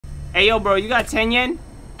Hey, yo, bro, you got 10 yen?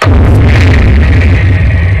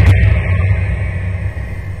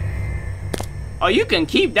 Oh, you can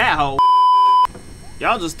keep that hoe.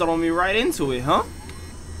 Y'all just throw me right into it, huh?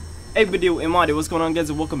 Hey, Badil, Imadi, what's going on,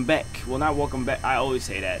 guys? Welcome back. Well, not welcome back. I always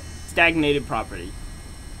say that. Stagnated property.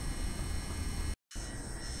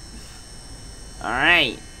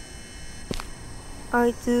 Alright. あ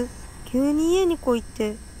いつ、急に家に来いっ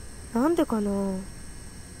て、なんでかな?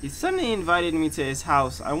 He suddenly invited me to his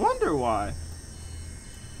house. I wonder why.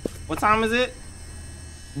 What time is it?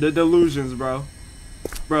 The delusions, bro.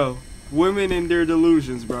 Bro, women and their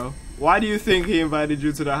delusions, bro. Why do you think he invited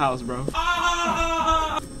you to the house, bro?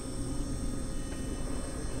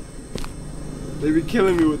 They be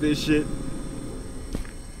killing me with this shit.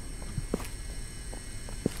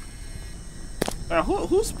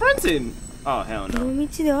 Who's sprinting? Oh, hell no. この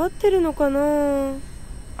道で合ってるのかな?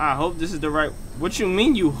 I hope this is the right... What you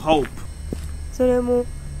mean you hope? それも、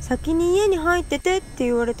先に家に入っててって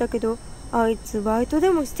言われたけど、あいつバイトで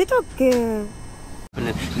もしてたっけ?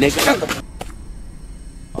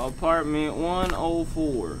 Apartment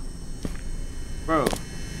 104. Bro.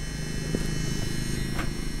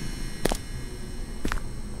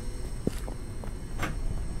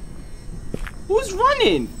 Who's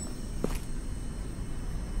running?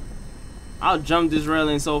 I'll jump this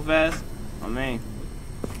railing so fast. I mean,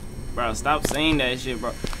 bro, stop saying that shit,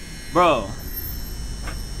 bro. Bro,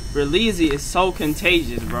 Releasy is so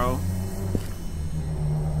contagious, bro.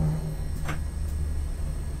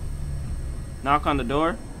 Knock on the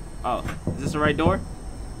door. Oh, is this the right door?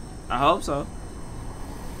 I hope so.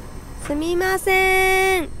 すみま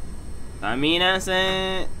せん。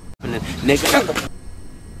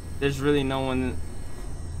There's really no one.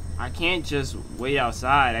 I can't just wait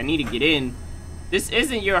outside. I need to get in. This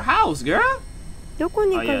isn't your house, girl. どこ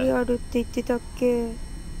に鍵あるって言ってたっけ?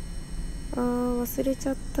 あー、忘れち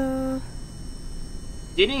ゃった。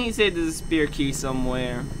 Didn't he say there's a spare key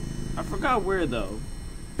somewhere? I forgot where though.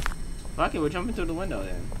 Fuck it, we're jumping through the window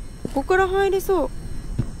then. ここから入れそ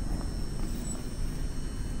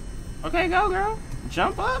う。 Okay, go girl.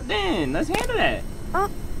 Jump up then. Let's handle that. あ、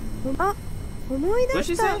思い出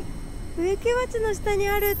した。植木鉢の下に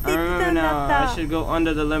あるって言ってたんだった。 I should go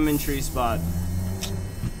under the lemon tree spot.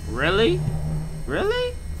 Really?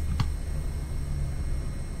 Really?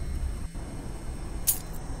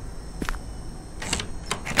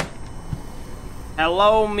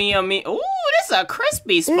 Hello, Mia. Ooh, this is a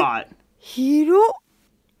crispy spot. 広っ。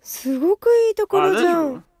すごくいいところじゃ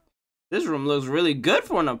ん。 This room looks really good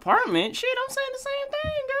for an apartment. Shit, I'm saying the same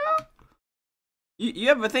thing, girl. You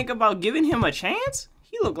ever think about giving him a chance?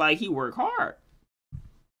 He looked like he worked hard.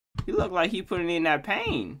 He looked like he putting in that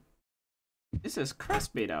pain. This is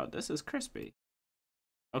crispy though. This is crispy.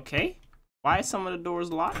 Okay. Why is some of the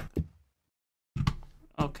doors locked?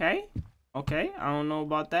 Okay. Okay. I don't know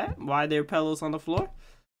about that. Why are there pillows on the floor?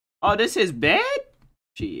 Oh, this is bed?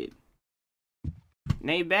 Shit.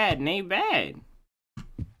 Nay bad. Nay bad.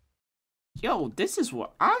 Yo, this is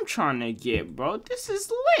what I'm trying to get, bro. This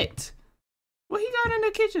is lit. What he got in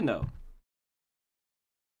the kitchen though?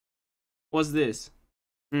 What's this?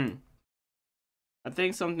 I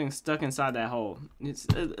think something's stuck inside that hole.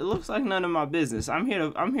 It looks like none of my business. I'm here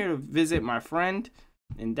to visit my friend,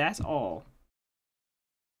 and that's all.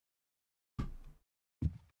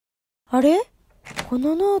 あれ? こ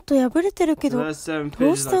のノート破れてるけど、どうし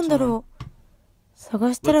たんだろう?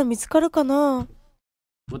 探したら見つかるかな?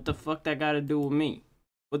 What the fuck that gotta do with me?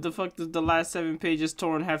 What the fuck does the last 7 pages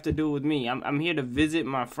torn have to do with me? I'm here to visit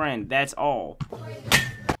my friend. That's all.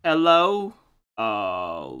 Hello?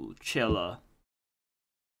 Oh, Chilla.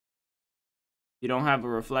 You don't have a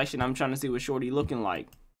reflection? I'm trying to see what Shorty looking like.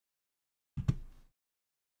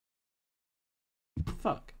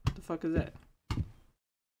 Fuck. What the fuck is that?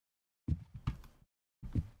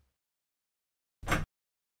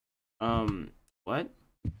 What?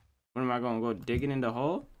 What am I gonna go digging in the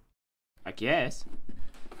hole? I guess.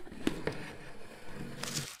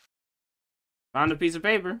 Found a piece of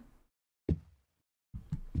paper.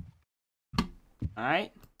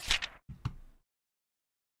 Alright.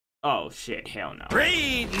 Oh shit, hell no.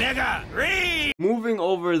 Read, nigga! Read! Moving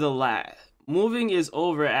is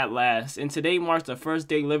over at last, and today marks the first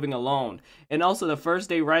day living alone, and also the first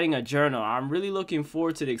day writing a journal. I'm really looking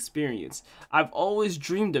forward to the experience. I've always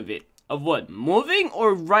dreamed of it. Of what? Moving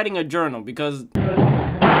or writing a journal? Because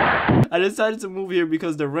I decided to move here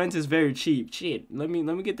because the rent is very cheap. Shit, let me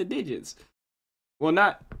get the digits. Well,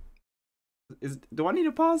 not. Do I need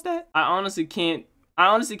to pause that? I honestly can't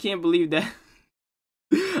believe that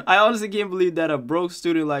I honestly can't believe that a broke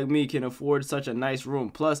student like me can afford such a nice room.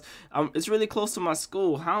 Plus, it's really close to my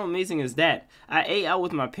school. How amazing is that? I ate out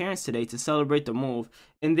with my parents today to celebrate the move,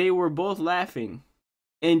 and they were both laughing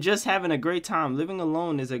and just having a great time. Living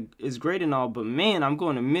alone is great and all, but man, I'm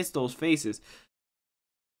going to miss those faces.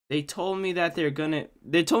 They told me that they're gonna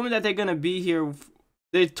be here.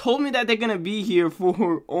 They told me that they're gonna be here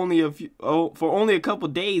for only a couple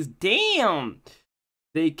days. Damn.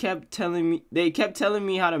 They kept telling me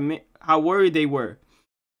how worried they were,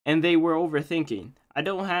 and they were overthinking.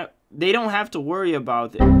 They don't have to worry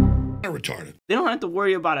about it. Retarded. They don't have to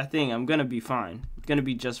worry about a thing. I'm gonna be fine. It's gonna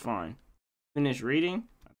be just fine. Finish reading?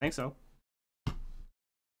 I think so.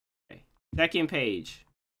 Okay. Second page.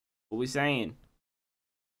 What we saying?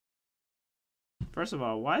 First of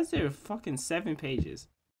all, why is there fucking 7 pages?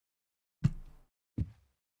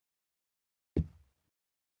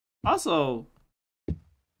 Also,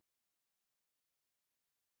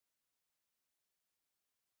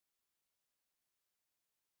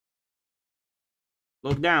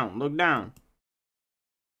 look down, look down.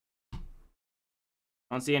 I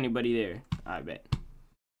don't see anybody there, I bet.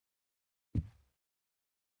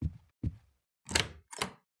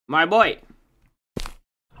 My boy.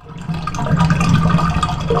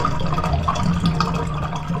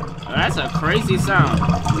 Oh, that's a crazy sound.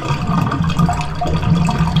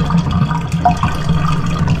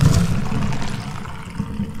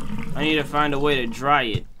 I need to find a way to dry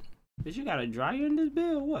it. Bitch, you got a dryer in this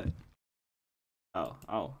bed or what?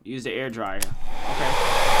 Oh, use the air dryer. Okay.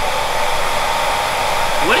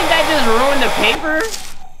 Wouldn't that just ruin the paper?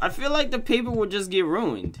 I feel like the paper would just get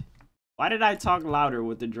ruined. Why did I talk louder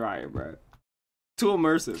with the dryer, bro? Too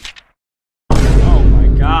immersive. Oh my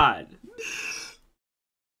god.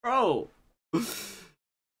 Bro.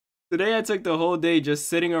 Today I took the whole day just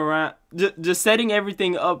sitting around, just setting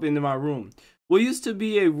everything up into my room. What used to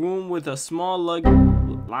be a room with a small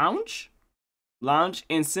lounge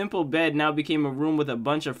and simple bed now became a room with a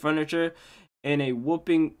bunch of furniture and a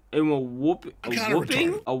whopping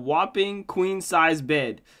queen size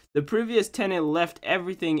bed. The previous tenant left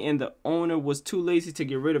everything and the owner was too lazy to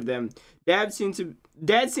get rid of them. Dad seemed to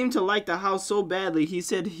like the house so badly. He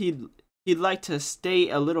said he'd like to stay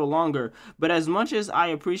a little longer, but as much as I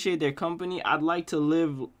appreciate their company, I'd love to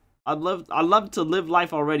live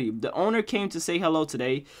life already. The owner came to say hello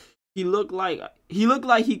today. He looked like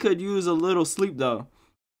he could use a little sleep though.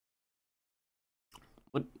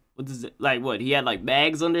 What is it? Like what? He had like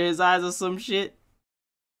bags under his eyes or some shit?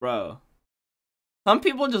 Bro. Some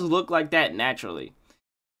people just look like that naturally.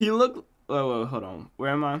 He looked wait, hold on.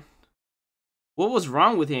 Where am I? What was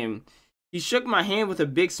wrong with him? He shook my hand with a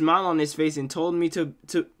big smile on his face and told me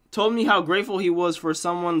how grateful he was for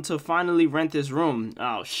someone to finally rent this room.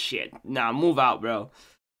 Oh shit. Nah, move out, bro.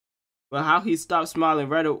 But how he stopped smiling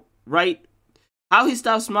right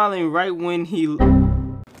when he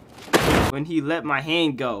let my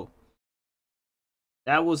hand go.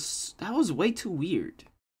 That was way too weird.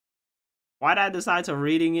 Why did I decide to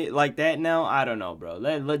reading it like that now? I don't know, bro.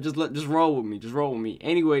 Just roll with me. Just roll with me.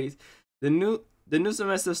 Anyways, the new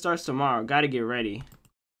semester starts tomorrow. Gotta get ready.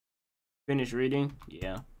 Finish reading?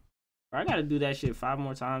 Yeah. I gotta do that shit 5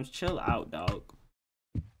 more times. Chill out, dog.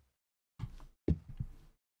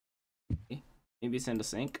 Maybe it's in the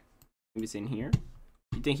sink. Maybe it's in here.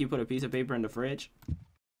 You think he put a piece of paper in the fridge?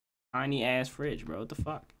 Tiny ass fridge, bro. What the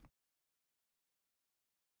fuck?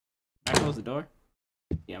 Can I close the door?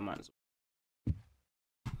 Yeah, I might as well.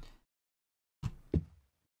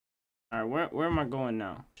 Alright, where am I going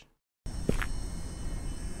now?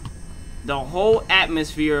 The whole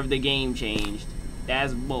atmosphere of the game changed.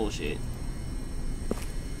 That's bullshit.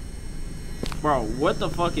 Bro, what the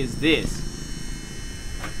fuck is this?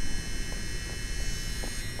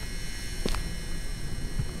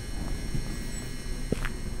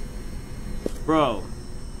 Bro,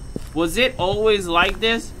 was it always like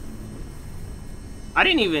this? I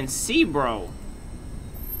didn't even see, bro.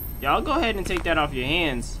 Y'all go ahead and take that off your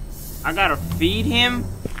hands. I gotta feed him?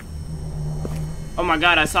 Oh my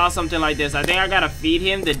god, I saw something like this. I think I gotta feed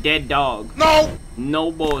him the dead dog. No!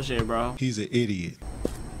 No bullshit, bro. He's an idiot.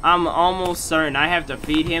 I'm almost certain I have to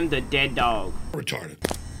feed him the dead dog. Retarded.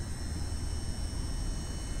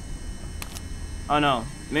 Oh no.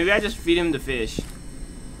 Maybe I just feed him the fish.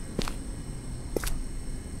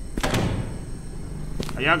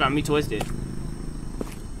 Oh, y'all got me twisted.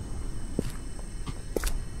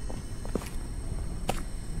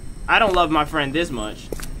 I don't love my friend this much.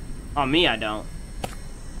 On me, I don't.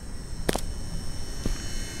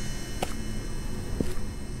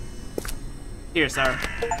 Here, sir.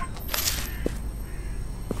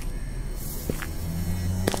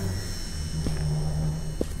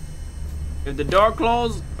 If the door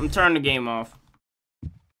closed, I'm turning the game off.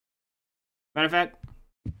 Matter of fact,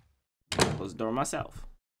 close the door myself.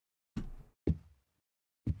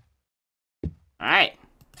 Alright.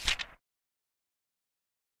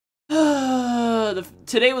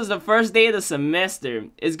 Today was the first day of the semester.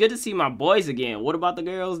 It's good to see my boys again. What about the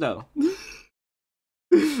girls though?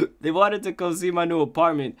 They wanted to come see my new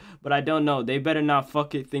apartment, but I don't know. They better not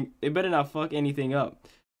fuck anything up.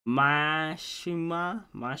 Mashima?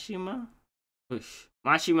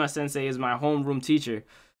 Mashima sensei is my homeroom teacher.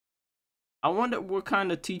 I wonder what kind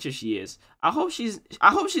of teacher she is. I hope she's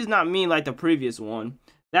not mean like the previous one.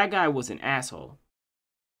 That guy was an asshole.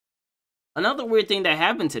 Another weird thing that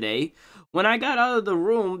happened today, when I got out of the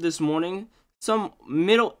room this morning, some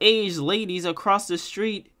middle-aged ladies across the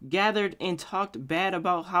street gathered and talked bad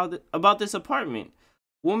about this apartment.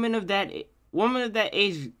 Women of that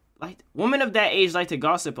age like to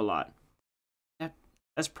gossip a lot.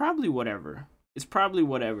 That's probably whatever. It's probably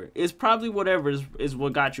whatever. It's probably whatever is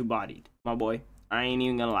what got you bodied, my boy. I ain't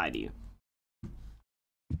even gonna lie to you.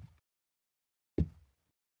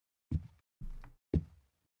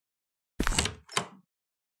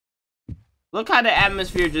 Look how the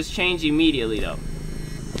atmosphere just changed immediately, though.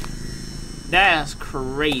 That's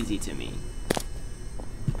crazy to me.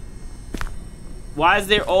 Why is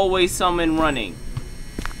there always someone running?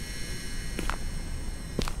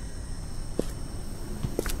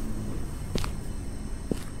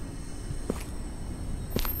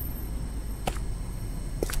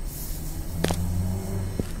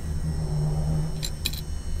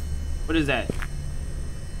 What is that?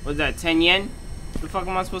 What's that, 10 yen? What the fuck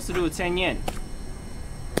am I supposed to do with 10 yen?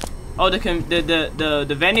 Oh,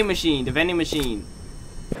 the vending machine. The vending machine.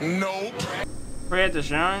 Nope. Pray at the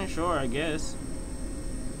shrine? Sure, I guess.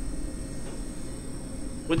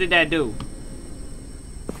 What did that do?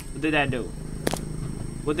 What did that do?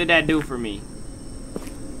 What did that do for me?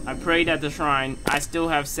 I prayed at the shrine. I still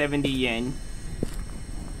have 70 yen.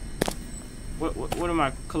 What am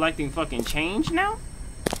I collecting? Fucking change now?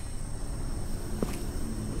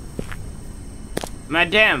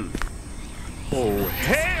 Madam. Oh,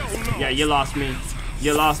 hell no. Yeah, you lost me.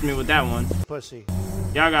 You lost me with that one. Pussy.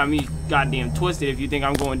 Y'all got me goddamn twisted if you think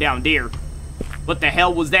I'm going down there. What the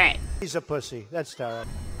hell was that? He's a pussy. That's Tara.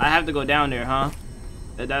 I have to go down there, huh?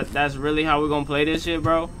 That's really how we're gonna play this shit,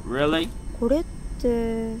 bro? Really? これっ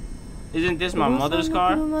て Isn't this my おばさ mother's んの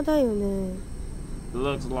car? 車だよね。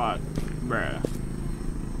 Looks like, bruh.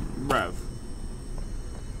 Bruv.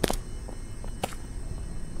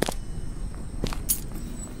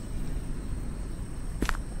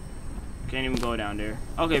 Can't even go down there.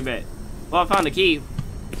 Okay, bet. Well, I found the key,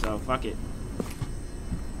 so fuck it.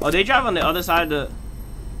 Oh, they drive on the other side of the...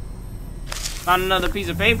 Found another piece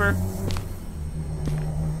of paper.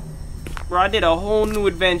 Bro, I did a whole new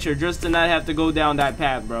adventure just to not have to go down that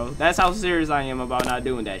path, bro. That's how serious I am about not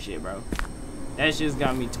doing that shit, bro. That shit's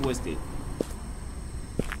got me twisted.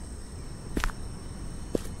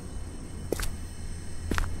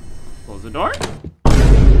 Close the door.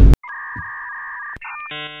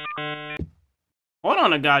 Hold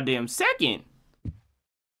on a goddamn second.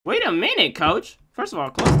 Wait a minute, coach. First of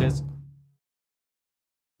all, close this.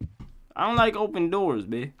 I don't like open doors,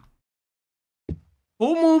 man.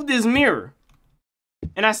 Who moved this mirror?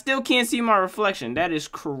 And I still can't see my reflection. That is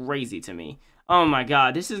crazy to me. Oh my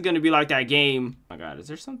god, this is gonna be like that game. Oh my god, is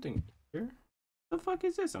there something here? The fuck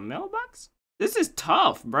is this? A mailbox? This is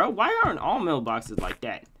tough, bro. Why aren't all mailboxes like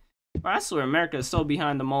that? Bro, I swear America is so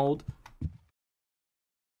behind the mold.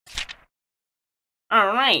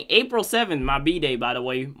 Alright, April 7th, my B-Day, by the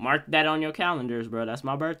way. Mark that on your calendars, bro. That's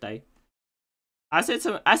my birthday. I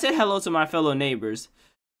said hello to my fellow neighbors.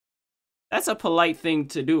 That's a polite thing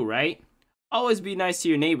to do, right? Always be nice to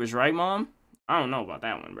your neighbors, right, Mom? I don't know about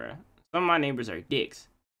that one, bro. Some of my neighbors are dicks.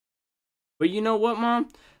 But you know what, Mom?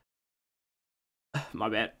 My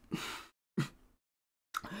bad.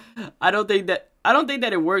 I don't think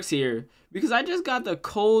that it works here because I just got the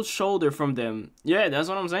cold shoulder from them. Yeah, that's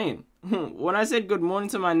what I'm saying. When I said good morning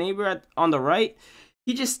to my neighbor on the right,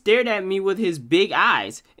 he just stared at me with his big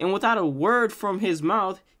eyes, and without a word from his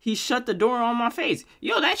mouth, he shut the door on my face.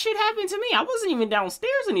 Yo, that shit happened to me. I wasn't even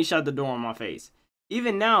downstairs and he shut the door on my face.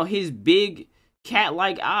 Even now, his big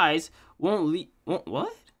cat-like eyes won't leave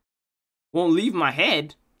my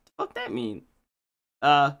head. What the fuck that mean?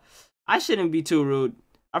 I shouldn't be too rude.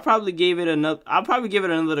 I'll probably give it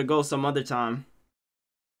another go some other time.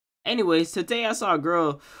 Anyways, today I saw a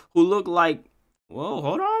girl who looked like... Whoa,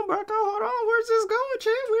 hold on, Brecco, hold on. Where's this going,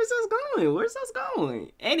 Chip? Where's this going? Where's this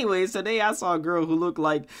going? Anyways, today I saw a girl who looked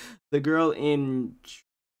like the girl in...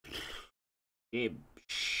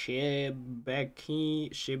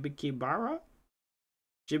 Shibikibara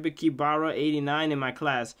 89 in my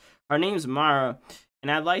class. Her name's Mara,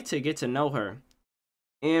 and I'd like to get to know her.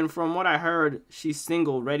 And from what I heard, she's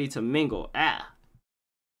single, ready to mingle. Ah.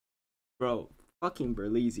 Bro, fucking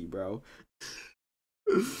Berleezy, bro.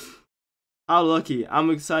 How lucky. I'm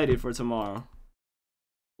excited for tomorrow.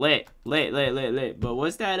 Lit. But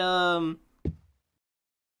what's that,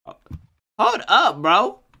 Hold up,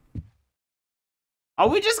 bro. Are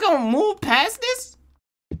we just gonna move past this?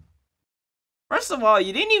 First of all,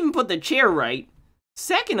 you didn't even put the chair right.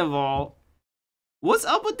 Second of all, what's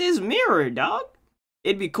up with this mirror, dog?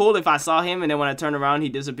 It'd be cool if I saw him and then when I turned around, he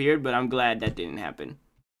disappeared, but I'm glad that didn't happen.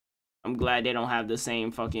 I'm glad they don't have the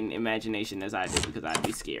same fucking imagination as I do because I'd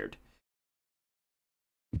be scared.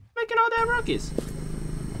 Making all that ruckus.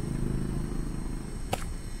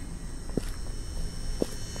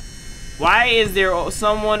 Why is there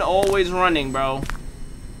someone always running, bro?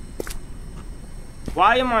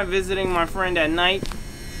 Why am I visiting my friend at night?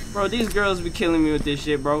 Bro, these girls be killing me with this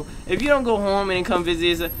shit, bro. If you don't go home and then come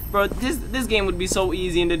visit us, bro, this game would be so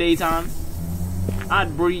easy in the daytime.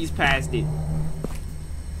 I'd breeze past it.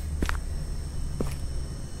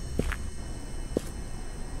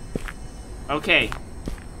 Okay.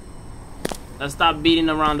 Let's stop beating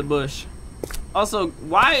around the bush. Also,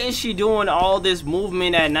 why is she doing all this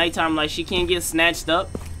movement at nighttime like she can't get snatched up?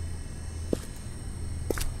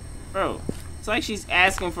 Bro, it's like she's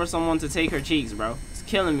asking for someone to take her cheeks, bro. It's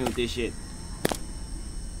killing me with this shit.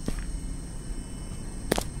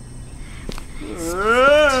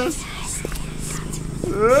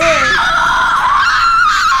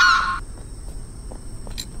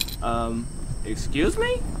 Excuse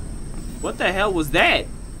me? What the hell was that?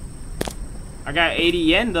 I got 80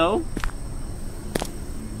 yen though.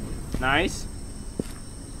 Nice.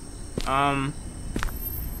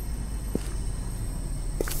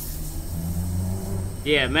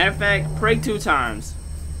 Yeah, matter of fact, pray 2 times.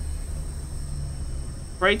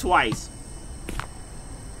 Pray twice.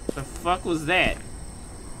 The fuck was that?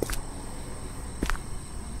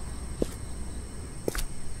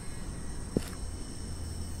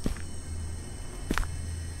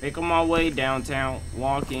 Making my way downtown,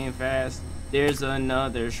 walking fast. There's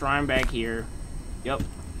another shrine back here. Yep.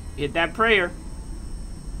 Hit that prayer.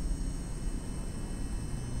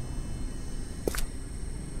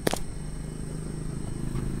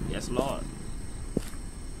 Yes, Lord.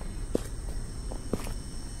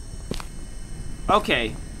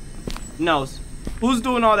 Okay. No. Who's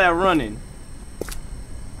doing all that running?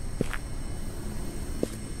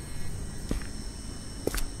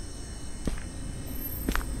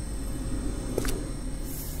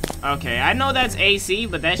 Okay, I know that's AC,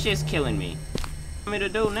 but that shit's killing me. What do you want me to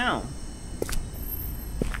do now?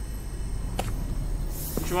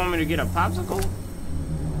 What, you want me to get a popsicle?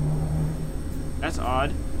 That's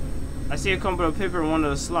odd. I see a combo paper in one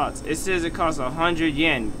of the slots. It says it costs 100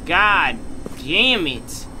 yen. God damn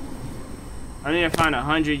it. I need to find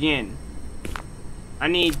 100 yen. I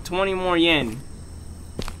need 20 more yen.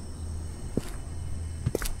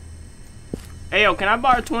 Hey, yo, can I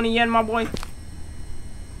borrow 20 yen, my boy?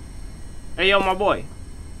 Hey, yo, my boy.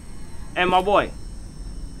 Hey, my boy.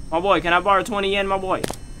 My boy, can I borrow 20 yen, my boy?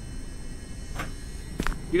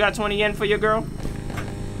 You got 20 yen for your girl?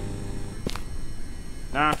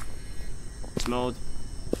 Nah. Smooth.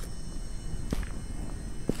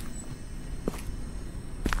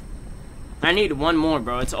 I need one more,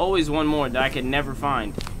 bro. It's always one more that I can never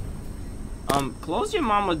find. Close your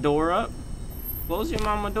mama door up. Close your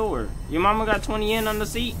mama door. Your mama got 20 yen on the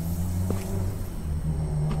seat?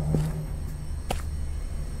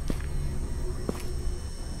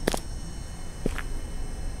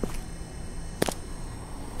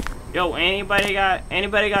 Yo, anybody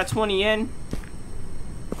got 20 yen?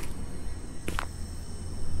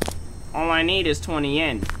 All I need is 20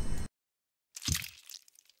 yen.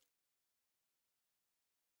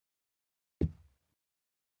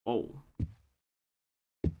 Oh.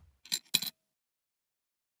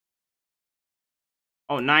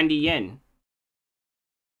 Oh, 90 yen.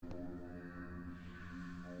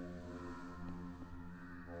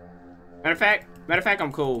 Matter of fact,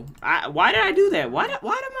 I'm cool. Why did I do that? Why am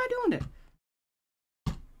I doing that?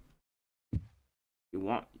 You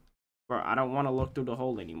want, bro? I don't want to look through the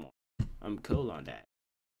hole anymore. I'm cool on that.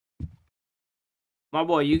 My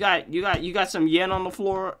boy, you got some yen on the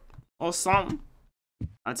floor or something?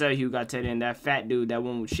 I'll tell you who got 10 yen. That fat dude that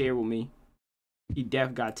won't share with me. He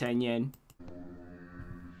def got 10 yen.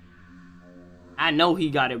 I know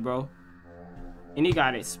he got it, bro. And he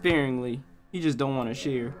got it sparingly. He just don't want to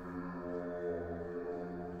share.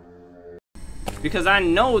 Because I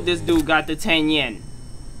know this dude got the 10 yen.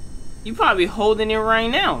 You probably holding it right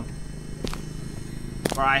now.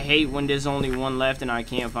 Bro, I hate when there's only one left and I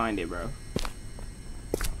can't find it, bro.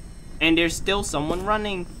 And there's still someone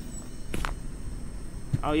running.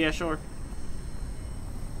 Oh, yeah, sure.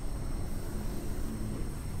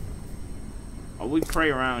 Oh, we pray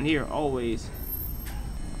around here, always.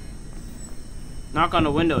 Knock on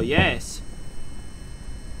the window, yes.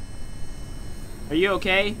 Are you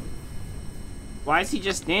okay? Why is he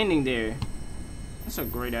just standing there? That's a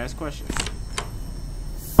great ass question.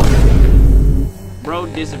 Bro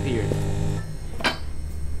disappeared.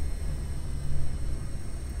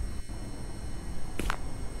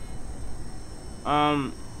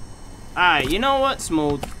 Alright, you know what?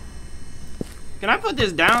 Smooth. Can I put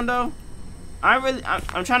this down though?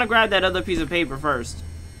 I'm trying to grab that other piece of paper first.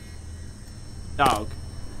 Dog.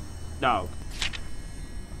 Dog.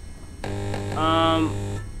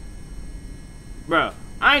 Bro,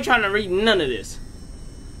 I ain't trying to read none of this.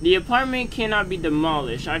 The apartment cannot be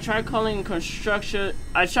demolished. I tried calling a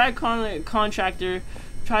contractor,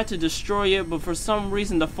 tried to destroy it, but for some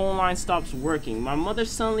reason the phone line stops working. My mother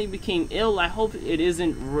suddenly became ill. I hope it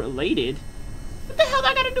isn't related. What the hell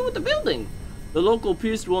that got to do with the building? The local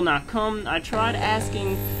priest will not come. I tried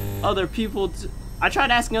asking other people to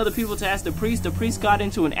ask the priest. The priest got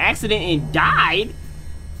into an accident and died.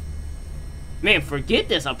 Man, forget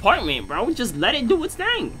this apartment, bro. Just let it do its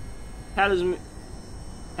thing.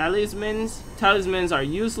 Talismans are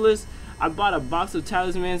useless. I bought a box of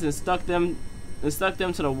talismans and stuck them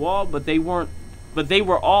to the wall, but they were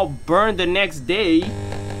all burned the next day.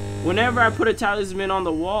 Whenever I put a talisman on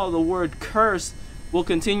the wall, the word curse will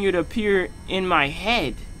continue to appear in my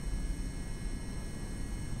head.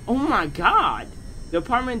 Oh my god. The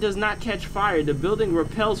apartment does not catch fire. The building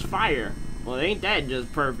repels fire. Well, ain't that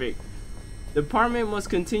just perfect? The apartment must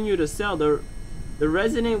continue to sell. The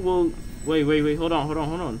resident will... Wait, hold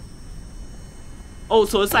on. Oh,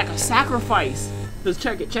 so it's like a sacrifice. Let's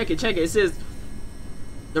check it. It says,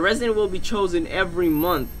 the resident will be chosen every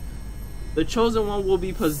month. The chosen one will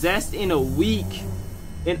be possessed in a week.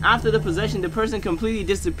 And after the possession, the person completely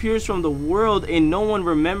disappears from the world and no one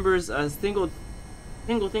remembers a single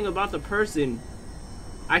thing about the person.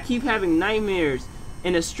 I keep having nightmares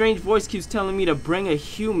and a strange voice keeps telling me to bring a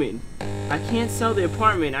human. I can't sell the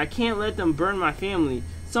apartment. I can't let them burn my family.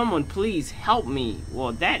 Someone please help me.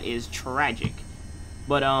 Well, that is tragic.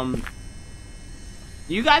 But,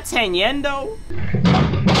 you got 10 yen though?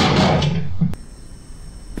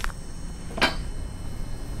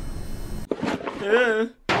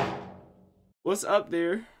 What's up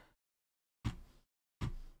there?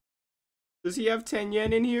 Does he have 10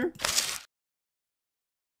 yen in here?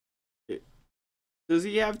 Does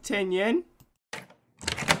he have 10 yen?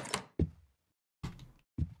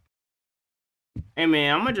 Hey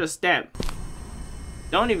man, I'ma just step.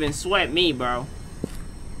 Don't even sweat me, bro.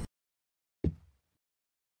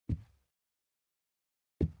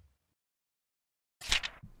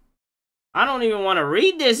 I don't even want to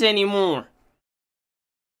read this anymore.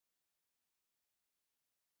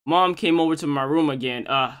 Mom came over to my room again.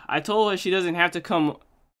 I told her she doesn't have to come.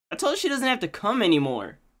 I told her she doesn't have to come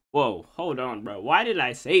anymore. Whoa, hold on, bro. Why did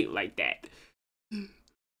I say it like that?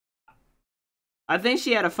 I think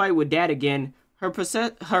she had a fight with Dad again. Her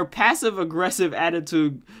passive-aggressive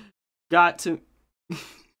attitude got to...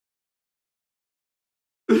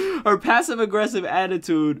 Her passive-aggressive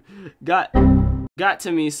attitude got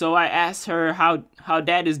to me, so I asked her how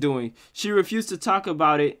Dad is doing. She refused to talk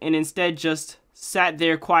about it and instead just sat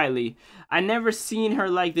there quietly. I never seen her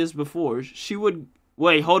like this before. She would...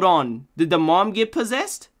 Wait, hold on. Did the mom get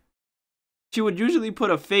possessed? She would usually put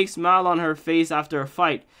a fake smile on her face after a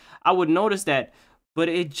fight. I would notice that, but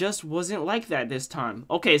it just wasn't like that this time.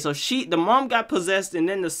 Okay, so the mom got possessed and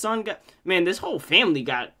then the son got... Man, this whole family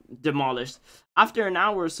got demolished. After an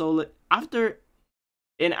hour or so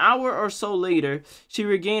later, she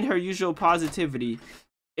regained her usual positivity.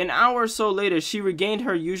 And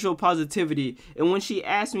when she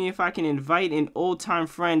asked me if I can invite an old-time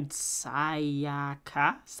friend,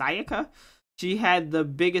 Sayaka, she had the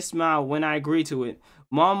biggest smile when I agreed to it.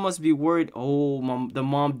 Mom must be worried. Oh, the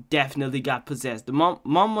mom definitely got possessed. The mom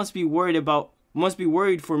must be worried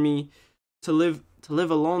for me to live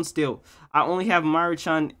alone still. I only have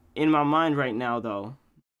Maru-chan in my mind right now, though.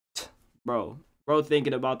 Bro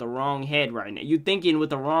thinking about the wrong head right now. You thinking with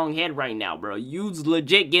the wrong head right now, bro. You's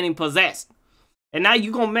legit getting possessed. And now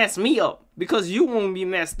you gonna mess me up because you won't be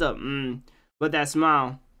messed up. But that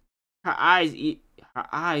smile, her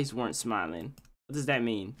eyes weren't smiling. What does that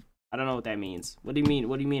mean? I don't know what that means. What do you mean?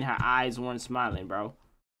 What do you mean her eyes weren't smiling, bro?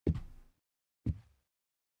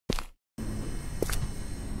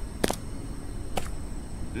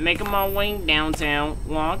 Making my way downtown,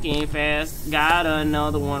 walking fast. Got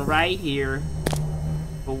another one right here.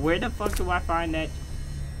 But where the fuck do I find that?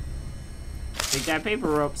 Pick that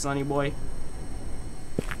paper up, sonny boy.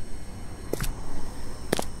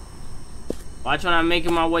 Watch when I'm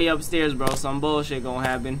making my way upstairs, bro. Some bullshit gonna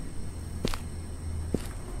happen.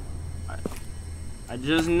 I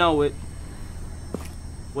just know it.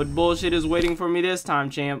 What bullshit is waiting for me this time,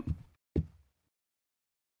 champ?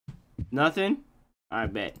 Nothing? I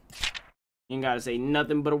bet. You ain't gotta say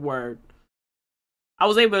nothing but a word. I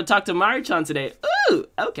was able to talk to Mari-chan today. Ooh,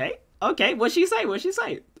 okay. Okay, what'd she say? What'd she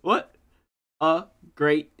say? What? A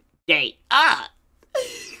great day. Ah!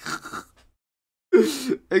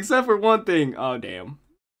 Except for one thing. Oh, damn.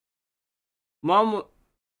 Mom...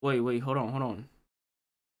 Wait, hold on.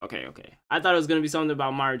 Okay. I thought it was gonna be something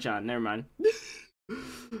about Mari-chan. Never mind.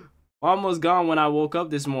 Mom was gone when I woke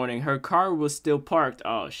up this morning. Her car was still parked.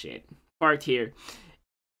 Oh, shit. Parked here.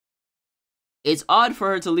 It's odd for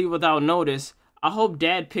her to leave without notice. I hope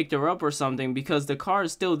Dad picked her up or something because the car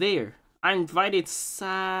is still there. I invited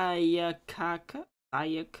Sayaka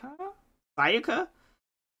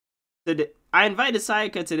today. I invited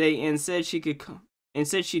Sayaka today and said she could come. And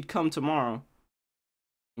said she'd come tomorrow.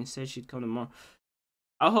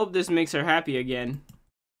 I hope this makes her happy again.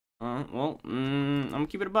 Well, I'm gonna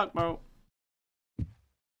keep it a buck, bro.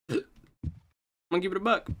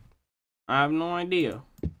 I have no idea.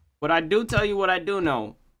 But I do tell you what I do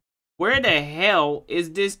know. Where the hell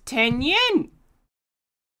is this 10 yen?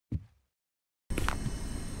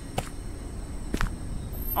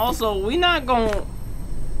 Also, we not gonna...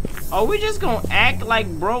 Are we just gonna act like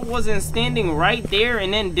bro wasn't standing right there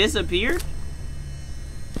and then disappeared?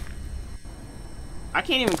 I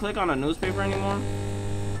can't even click on a newspaper anymore.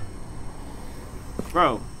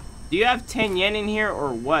 Bro, do you have 10 yen in here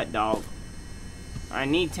or what, dog? I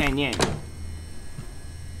need 10 yen.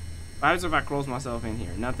 What happens if I close myself in here?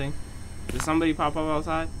 Nothing? Did somebody pop up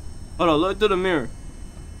outside? Hold on, look through the mirror.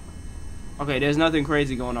 Okay, there's nothing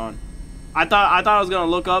crazy going on. I thought I was gonna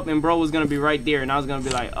look up and bro was gonna be right there and I was gonna be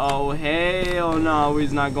like, oh hell no,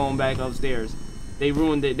 he's not going back upstairs. They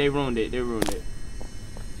ruined it.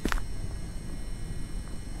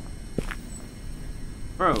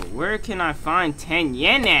 Bro, where can I find 10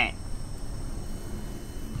 yen at?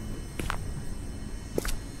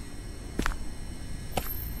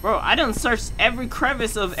 Bro, I done searched every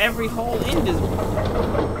crevice of every hole in this.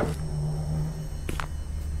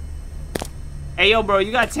 Hey, yo, bro,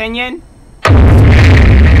 you got 10 yen?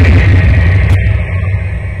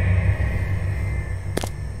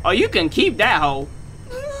 Oh, you can keep that hoe.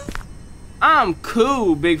 I'm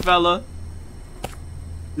cool, big fella.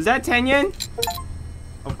 Is that 10 yen?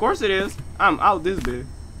 Of course it is. I'm out this big.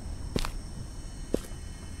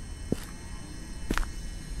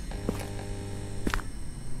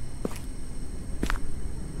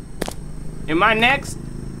 Am I next?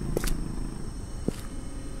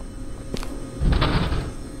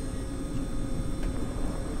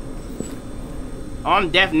 Oh, I'm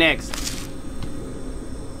deaf next.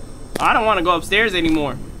 I don't want to go upstairs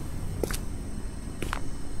anymore.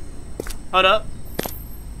 Hold up.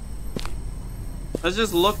 Let's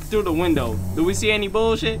just look through the window. Do we see any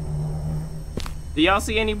bullshit? Do y'all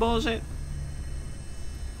see any bullshit?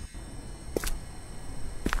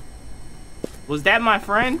 Was that my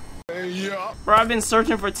friend? Yeah. Bro, I've been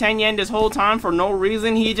searching for 10 yen this whole time for no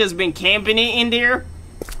reason. He just been camping it in there.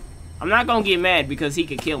 I'm not gonna get mad because he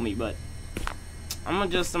could kill me, but I'm gonna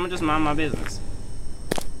just mind my business.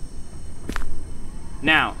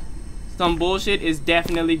 Now, some bullshit is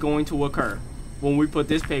definitely going to occur when we put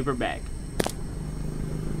this paper back.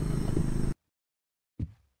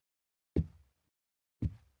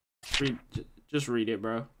 Just read it,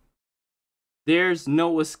 bro. There's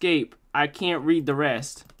no escape. I can't read the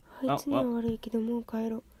rest. Yeah,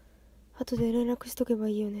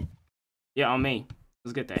 on me.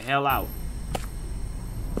 Let's get the hell out.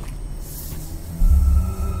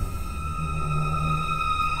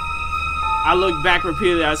 I looked back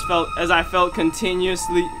repeatedly as I felt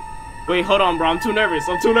continuously. Wait, hold on, bro. I'm too nervous.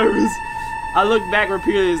 I looked back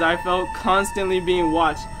repeatedly as I felt constantly being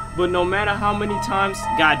watched. But no matter how many times,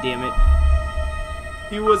 god damn it,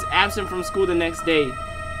 he was absent from school the next day.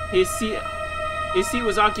 His seat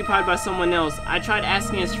was occupied by someone else. I tried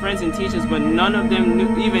asking his friends and teachers, but none of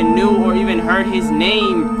them even knew or even heard his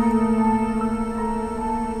name.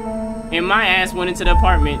 And my ass went into the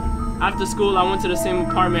apartment. After school, I went to the same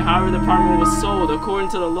apartment. However, the apartment was sold. According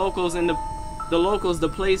to the locals, the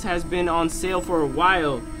place has been on sale for a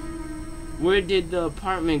while. Where did the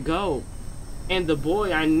apartment go? And the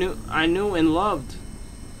boy I knew and loved.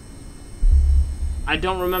 I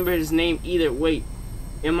don't remember his name either. Wait,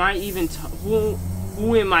 Am I even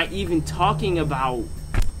who am I even talking about?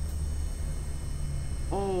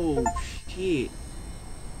 Oh shit.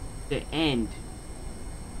 The end.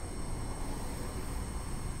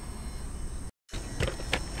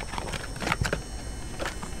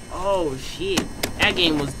 Oh shit. That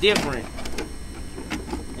game was different.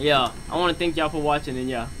 Yeah, I want to thank y'all for watching, and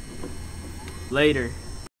yeah, later.